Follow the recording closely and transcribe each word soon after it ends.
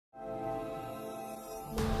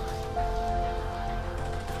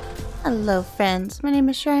Hello friends, my name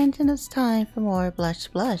is Schrient and it's time for more Blush.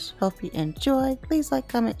 Hope you enjoyed. Please like,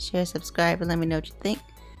 comment, share, subscribe, and let me know what you think.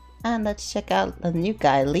 And let's check out the new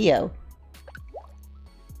guy, Leo.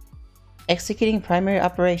 Executing primary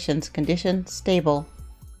operations, condition stable.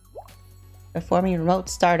 Performing remote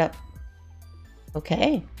startup.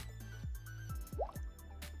 Okay.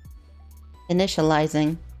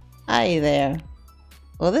 Initializing. Hi there.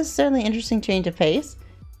 Well, this is certainly an interesting change of pace.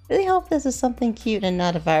 Really hope this is something cute and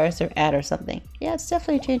not a virus or ad or something. Yeah, it's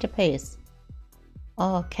definitely a change of pace.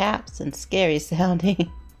 All caps and scary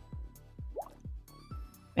sounding.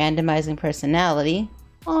 Randomizing personality.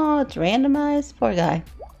 Oh, it's randomized? Poor guy.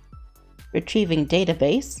 Retrieving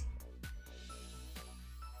database.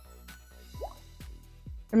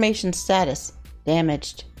 Information status.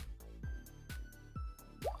 Damaged.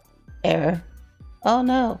 Error. Oh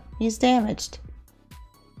no, he's damaged.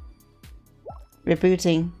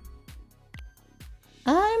 Rebooting.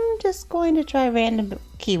 I'm just going to try random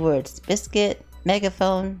keywords. Biscuit,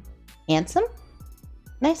 megaphone, handsome?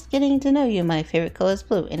 Nice getting to know you. My favorite color is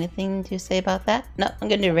blue. Anything to say about that? No, I'm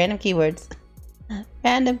going to do random keywords.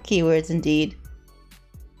 Random keywords indeed.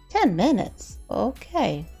 10 minutes.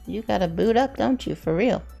 Okay. You gotta boot up, don't you? For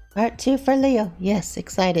real. Part 2 for Leo. Yes,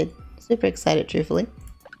 excited. Super excited, truthfully.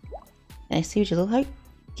 Can I see what you look like?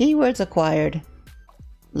 Keywords acquired.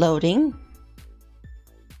 Loading.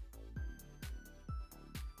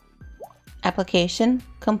 Application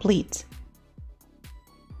complete.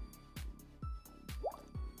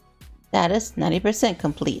 Status 90%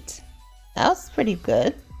 complete. That was pretty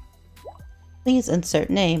good. Please insert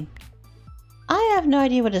name. I have no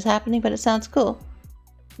idea what is happening, but it sounds cool.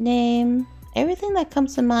 Name. Everything that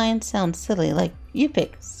comes to mind sounds silly, like you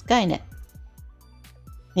pick Skynet.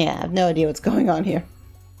 Yeah, I have no idea what's going on here.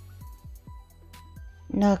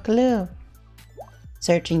 No clue.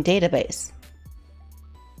 Searching database.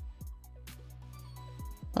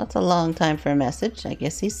 That's a long time for a message. I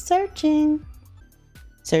guess he's searching.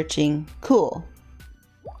 Searching cool.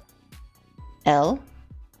 L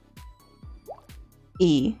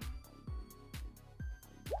E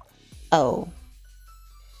O.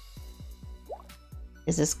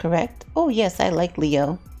 Is this correct? Oh yes, I like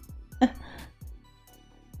Leo.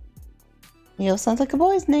 Leo sounds like a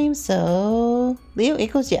boy's name, so Leo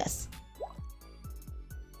equals yes.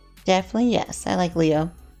 Definitely yes, I like Leo.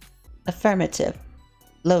 Affirmative.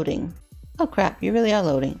 Loading. Oh crap, you really are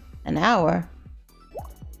loading. An hour.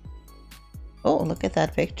 Oh, look at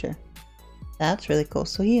that picture. That's really cool.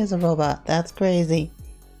 So he is a robot. That's crazy.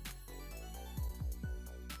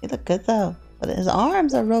 He look good though. But his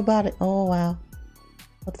arms are robotic. Oh wow.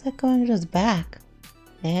 What's that going to his back?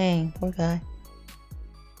 Dang, poor guy.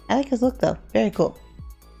 I like his look though. Very cool.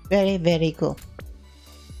 Very, very cool.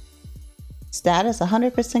 Status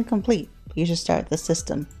 100% complete. You should start the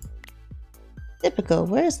system. Typical.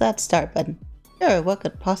 Where's that start button? Sure, what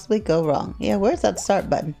could possibly go wrong? Yeah, where's that start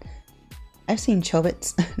button? I've seen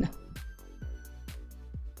Chobits. No.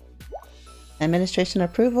 Administration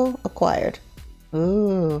approval acquired.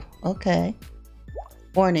 Ooh, okay.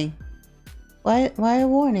 Warning. Why a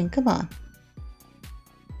warning? Come on.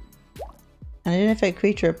 Unidentified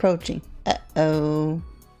creature approaching. Uh-oh.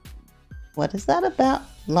 What is that about?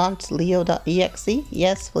 Launch Leo.exe?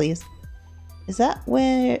 Yes, please. Is that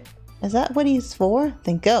what he's for?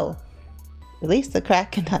 Then go. Release the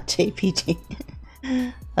Kraken, not JPG.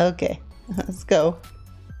 Okay, let's go.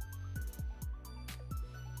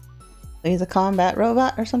 He's a combat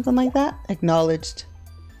robot or something like that? Acknowledged.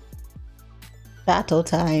 Battle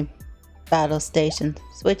time. Battle station.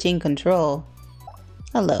 Switching control.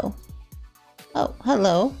 Hello. Oh,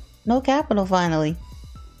 hello. No capital finally.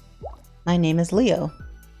 My name is Leo.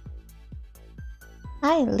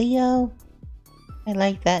 Hi, Leo. I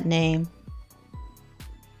like that name.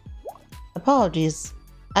 Apologies.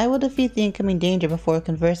 I will defeat the incoming danger before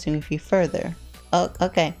conversing with you further. Oh,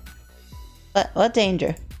 okay. What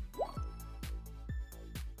danger?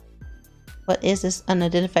 What is this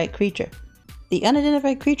unidentified creature? The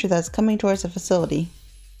unidentified creature that's coming towards the facility.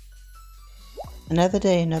 Another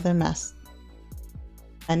day, another mess.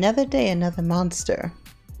 Another day, another monster.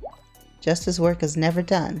 Justice work is never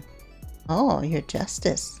done. Oh, your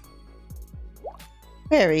justice.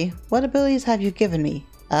 Query, what abilities have you given me?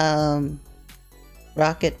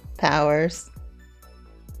 Rocket powers.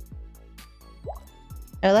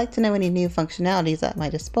 I'd like to know any new functionalities at my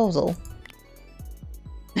disposal.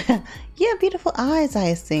 Yeah, beautiful eyes, I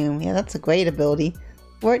assume. Yeah, that's a great ability.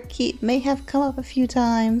 Word keep may have come up a few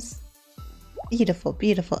times. Beautiful,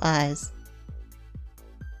 beautiful eyes.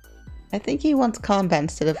 I think he wants combat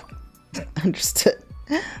instead of understood.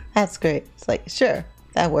 That's great. It's like, sure,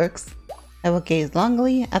 that works. I will gaze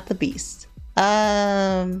longingly at the beast.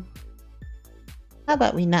 How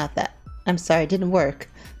about we not that? I'm sorry, it didn't work.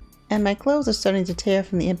 And my clothes are starting to tear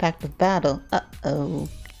from the impact of battle. Uh-oh.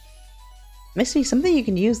 Mystery, something you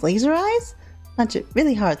can use laser eyes? Punch it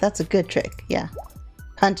really hard, that's a good trick. Yeah.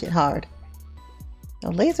 Punch it hard.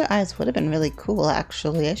 The laser eyes would have been really cool,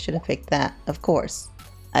 actually. I should have picked that, of course.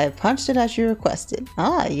 I punched it as you requested.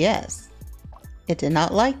 Ah, yes. It did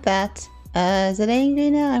not like that. Is it angry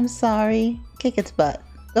now? I'm sorry. Kick its butt.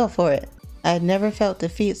 Go for it. I had never felt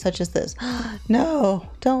defeat such as this. No,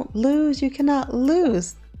 don't lose. You cannot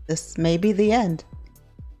lose. This may be the end.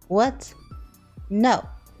 What? No.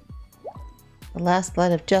 The last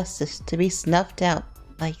light of justice to be snuffed out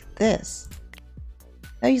like this.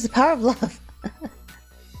 Now use the power of love.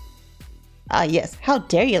 Ah yes, how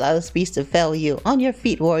dare you allow this beast to fail you. On your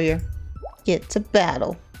feet, warrior. Get to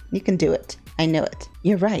battle. You can do it. I know it.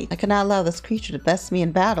 You're right. I cannot allow this creature to best me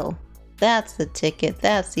in battle. That's the ticket.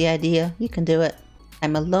 That's the idea. You can do it.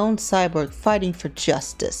 I'm a lone cyborg fighting for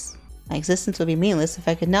justice. My existence would be meaningless if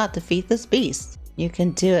I could not defeat this beast. You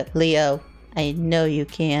can do it, Leo. I know you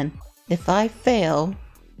can. If I fail...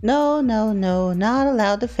 No, no, no. Not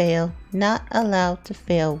allowed to fail. Not allowed to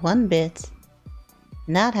fail one bit.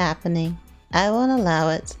 Not happening. I won't allow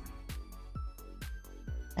it.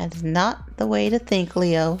 That is not the way to think,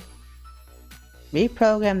 Leo.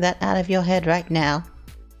 Reprogram that out of your head right now.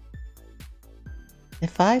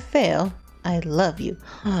 If I fail, I love you.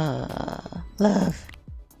 Love.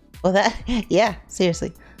 Well, that... Yeah,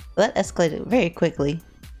 seriously. Well, that escalated very quickly.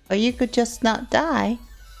 Or you could just not die.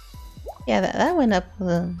 Yeah, that went up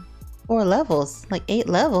 4 levels. Like 8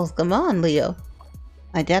 levels. Come on, Leo.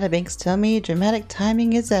 My databanks tell me dramatic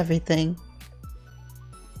timing is everything.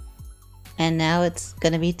 And now it's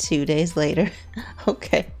gonna be 2 days later.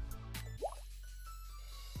 Okay.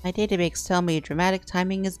 My database tell me dramatic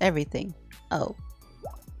timing is everything. Oh.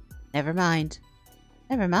 Never mind.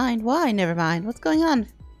 Never mind? Why never mind? What's going on?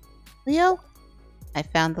 Leo? I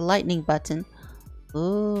found the lightning button.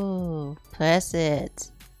 Ooh. Press it.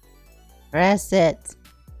 Press it.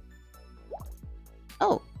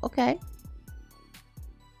 Oh, okay.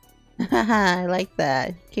 I like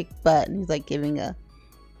that. Kick butt. He's like giving a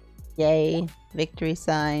yay victory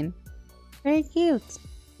sign. Very cute.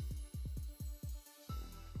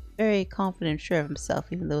 Very confident, sure of himself,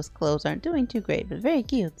 even though his clothes aren't doing too great, but very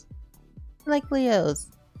cute. I like Leo's.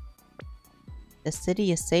 The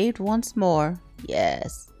city is saved once more.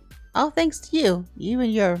 Yes. All thanks to you. You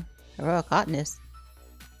and your heroic hotness.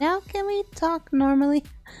 Now can we talk normally?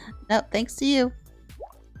 No, thanks to you.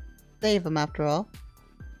 Save him after all.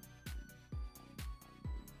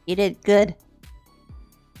 You did good.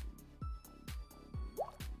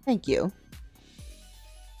 Thank you.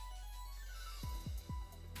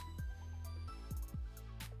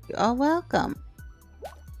 You're all welcome.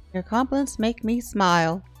 Your compliments make me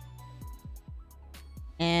smile.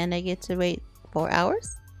 And I get to wait 4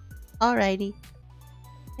 hours? Alrighty.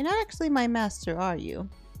 You're not actually my master, are you?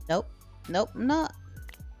 Nope. Nope, I'm not.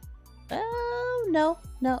 Oh, no.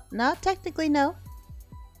 No, not technically, no.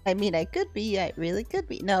 I mean, I could be. I really could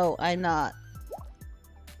be. No, I'm not.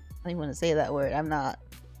 I don't even want to say that word. I'm not.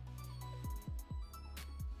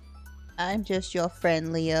 I'm just your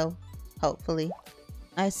friend, Leo. Hopefully.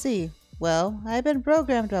 I see. Well, I've been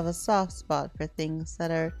programmed to have a soft spot for things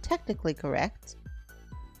that are technically correct.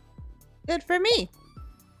 Good for me!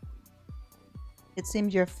 It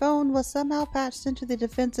seems your phone was somehow patched into the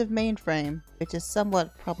defensive mainframe, which is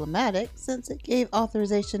somewhat problematic since it gave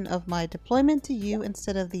authorization of my deployment to you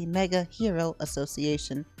instead of the Mega Hero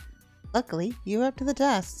Association. Luckily, you were up to the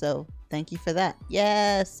task, so thank you for that.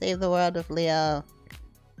 Yes, save the world with Leo.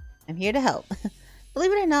 I'm here to help.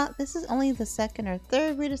 Believe it or not, this is only the 2nd or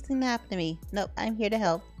 3rd weirdest thing that happened to me. Nope, I'm here to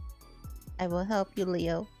help. I will help you,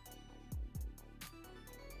 Leo.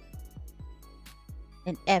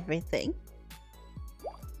 In everything.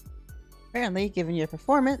 Apparently, given your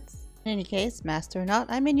performance. In any case, master or not,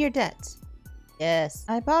 I'm in your debt. Yes.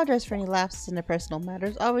 I apologize for any lapses in personal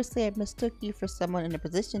matters. Obviously, I mistook you for someone in a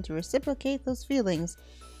position to reciprocate those feelings.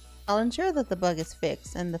 I'll ensure that the bug is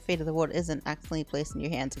fixed and the fate of the world isn't accidentally placed in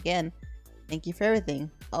your hands again. Thank you for everything.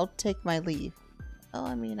 I'll take my leave. Oh,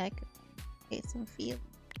 I mean, I could get some feel.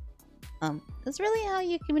 That's really how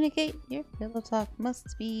you communicate? Your pillow talk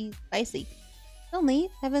must be spicy. Don't leave.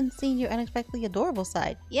 Haven't seen your unexpectedly adorable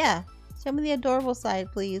side. Yeah. Show me the adorable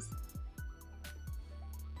side, please.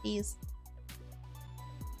 Please.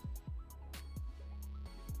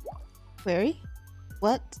 Query?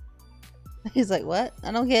 What? He's like, what?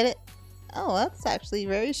 I don't get it. Oh, that's actually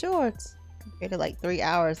very short. Compared to like 3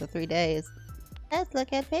 hours or 3 days. Let's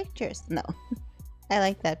look at pictures. No. I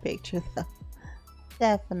like that picture though.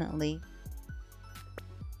 Definitely.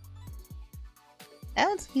 That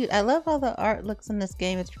was cute. I love how the art looks in this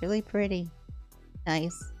game. It's really pretty.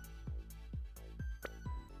 Nice.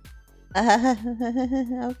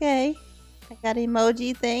 Okay. I got an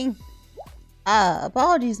emoji thing.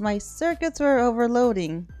 Apologies. My circuits were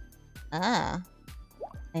overloading. I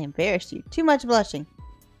embarrassed you. Too much blushing.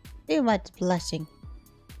 Too much blushing.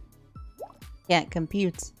 Can't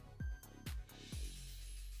compute.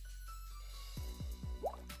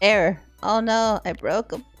 Error. Oh no, I broke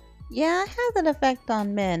them. Yeah, it has an effect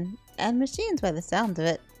on men and machines by the sound of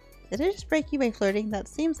it. Did it just break you by flirting? That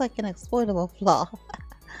seems like an exploitable flaw.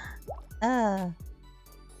 I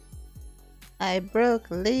broke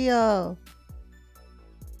Leo.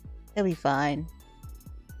 He'll be fine.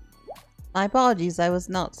 My apologies, I was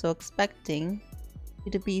not so expecting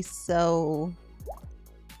you to be so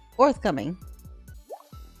forthcoming.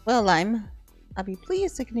 Well, I'll be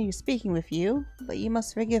pleased to continue speaking with you, but you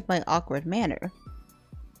must forgive my awkward manner.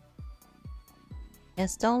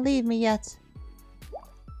 Yes, don't leave me yet.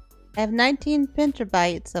 I have 19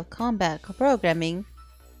 petabytes of combat programming,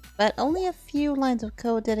 but only a few lines of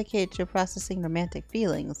code dedicated to processing romantic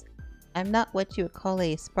feelings. I'm not what you would call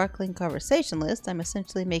a sparkling conversationalist. I'm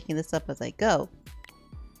essentially making this up as I go.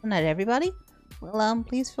 Good night, everybody. Well,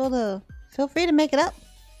 please feel free to make it up.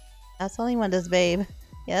 That's all anyone does, babe.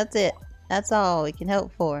 Yeah, that's it. That's all we can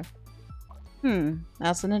hope for.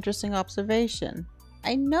 That's an interesting observation.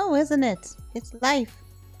 I know, isn't it? It's life.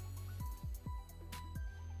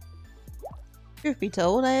 Truth be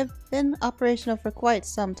told, I have been operational for quite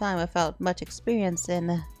some time without much experience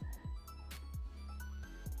in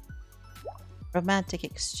romantic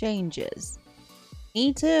exchanges.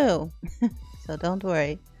 Me too. So don't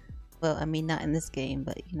worry. Well, I mean, not in this game,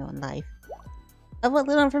 but you know, in life. Of what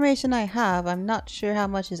little information I have, I'm not sure how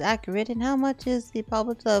much is accurate and how much is the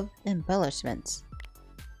public of embellishments.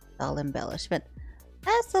 All embellishment.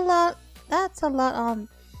 That's a lot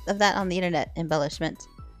of that on the internet, embellishment.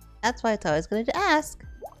 That's why it's always good to ask.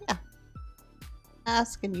 Yeah.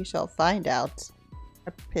 Ask and you shall find out.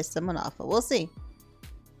 Or piss someone off, but we'll see.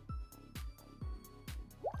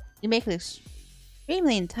 You make it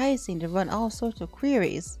extremely enticing to run all sorts of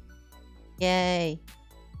queries. Yay.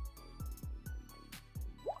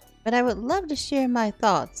 But I would love to share my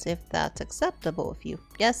thoughts if that's acceptable with you.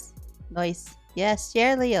 Yes? Nice. Yes,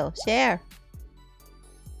 share, Leo. Share.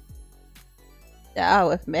 Share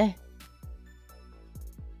with me.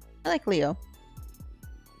 I like Leo.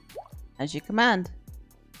 As you command.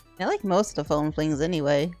 I like most of the phone flings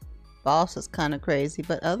anyway. Boss is kind of crazy,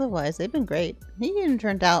 but otherwise they've been great. He even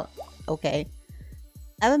turned out okay.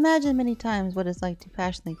 I've imagined many times what it's like to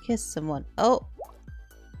passionately kiss someone. Oh!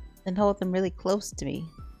 And hold them really close to me.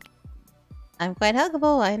 I'm quite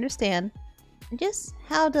huggable, I understand. And just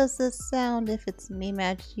how does this sound if it's me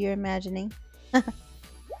you're imagining?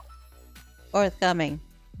 Forthcoming.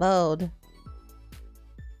 Bold.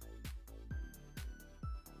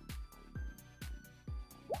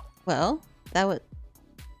 Well, the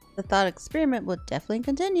thought experiment would definitely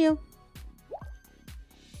continue.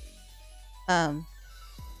 Your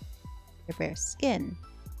bare skin.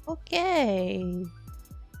 Okay.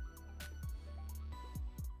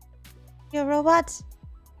 You're a robot.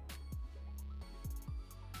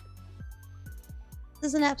 This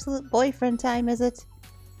is an absolute boyfriend time, is it?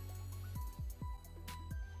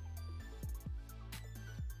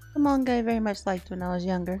 The manga I very much liked when I was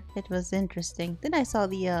younger. It was interesting. Then I saw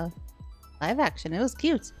the live action. It was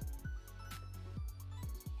cute.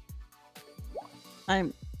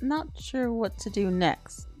 I'm not sure what to do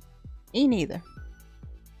next. Me neither.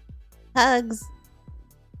 Hugs.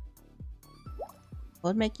 What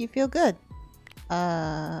would make you feel good?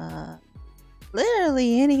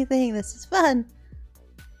 Literally anything. This is fun.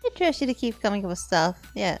 I trust you to keep coming up with stuff.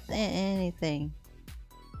 Yeah, anything.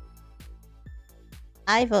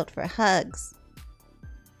 I vote for hugs.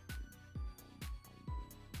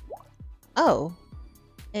 Oh.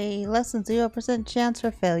 A less than 0% chance for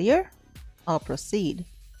failure? I'll proceed.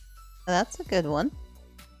 That's a good one.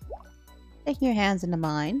 Taking your hands into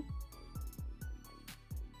mine.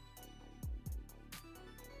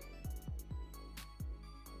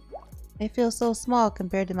 They feel so small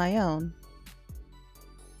compared to my own.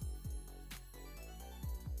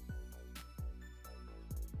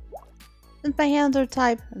 Since my hands are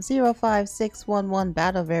type 05611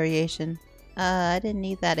 battle variation. I didn't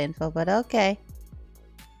need that info, but okay.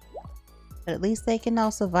 But at least they can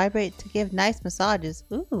also vibrate to give nice massages.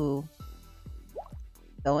 Ooh.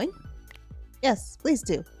 Going? Yes, please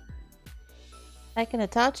do. Like an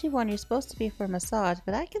Itachi one, you're supposed to be for massage,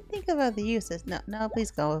 but I can think of other uses. No,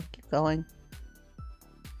 please go. Keep going.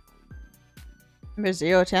 There's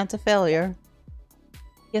 0 chance of failure.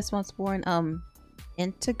 Guess once born,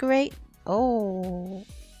 integrate? Oh.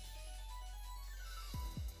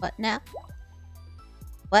 What now?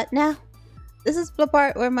 What now? This is the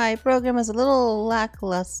part where my program is a little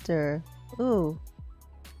lackluster. Ooh.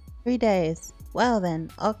 3 days. Well then,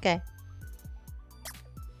 okay.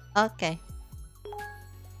 Okay.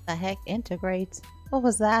 The heck integrates? What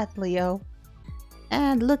was that, Leo?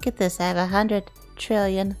 And look at this, I have $100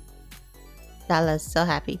 trillion. So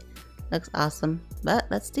happy. Looks awesome. But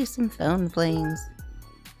let's do some phone flings.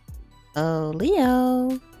 Oh,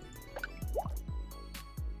 Leo.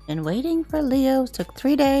 Been waiting for Leo. Took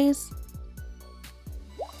 3 days.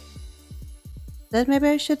 Then maybe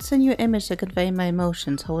I should send you an image to convey my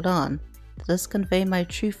emotions. Hold on. Does this convey my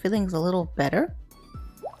true feelings a little better?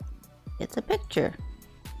 It's a picture.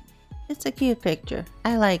 It's a cute picture.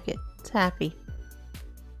 I like it. It's happy.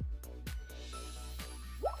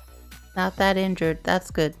 Not that injured.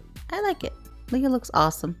 That's good. I like it. Leo looks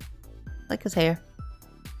awesome. I like his hair.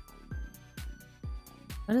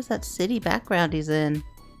 What is that city background he's in?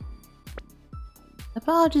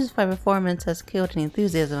 Apologies if my performance has killed any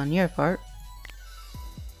enthusiasm on your part.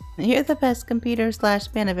 You're the best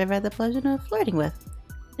computer/man I've ever had the pleasure of flirting with.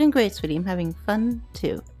 You're doing great, sweetie. I'm having fun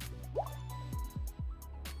too.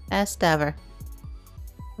 Best ever.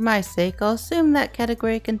 For my sake, I'll assume that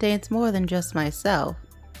category contains more than just myself.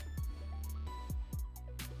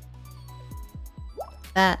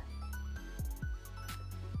 That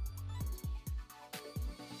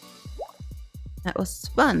was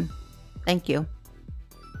fun. Thank you.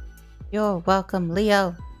 You're welcome,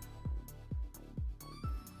 Leo.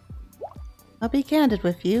 I'll be candid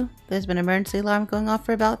with you. There's been an emergency alarm going off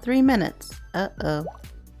for about 3 minutes. Uh-oh.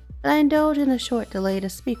 But I indulge in a short delay to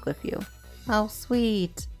speak with you. How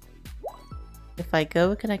sweet. If I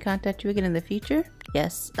go, can I contact you again in the future?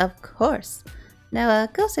 Yes, of course. Now,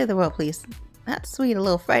 go save the world, please. Not sweet, a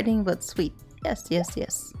little frightening, but sweet. Yes, yes,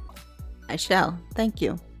 yes. I shall. Thank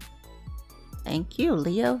you. Thank you,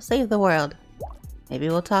 Leo. Save the world. Maybe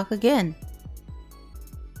we'll talk again.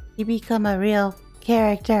 You become a real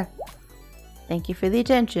character. Thank you for the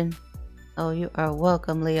attention. Oh, you are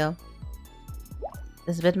welcome, Leo.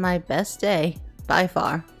 This has been my best day, by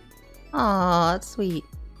far. Aw, that's sweet.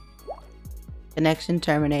 Connection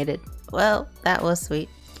terminated. Well, that was sweet.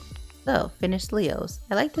 So, finished Leo's.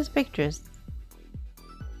 I like his pictures.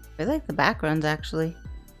 I like the backgrounds, actually.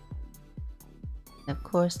 And of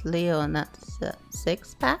course, Leo and that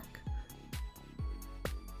 6-pack.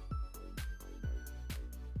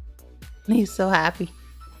 He's so happy.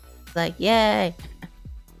 He's like, yay!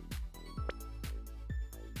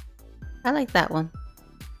 I like that one.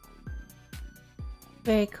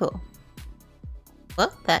 Very cool.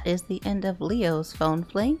 Well, that is the end of Leo's phone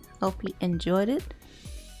fling. Hope you enjoyed it.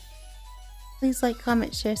 Please like,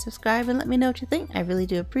 comment, share, subscribe, and let me know what you think. I really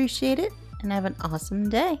do appreciate it. And have an awesome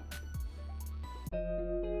day.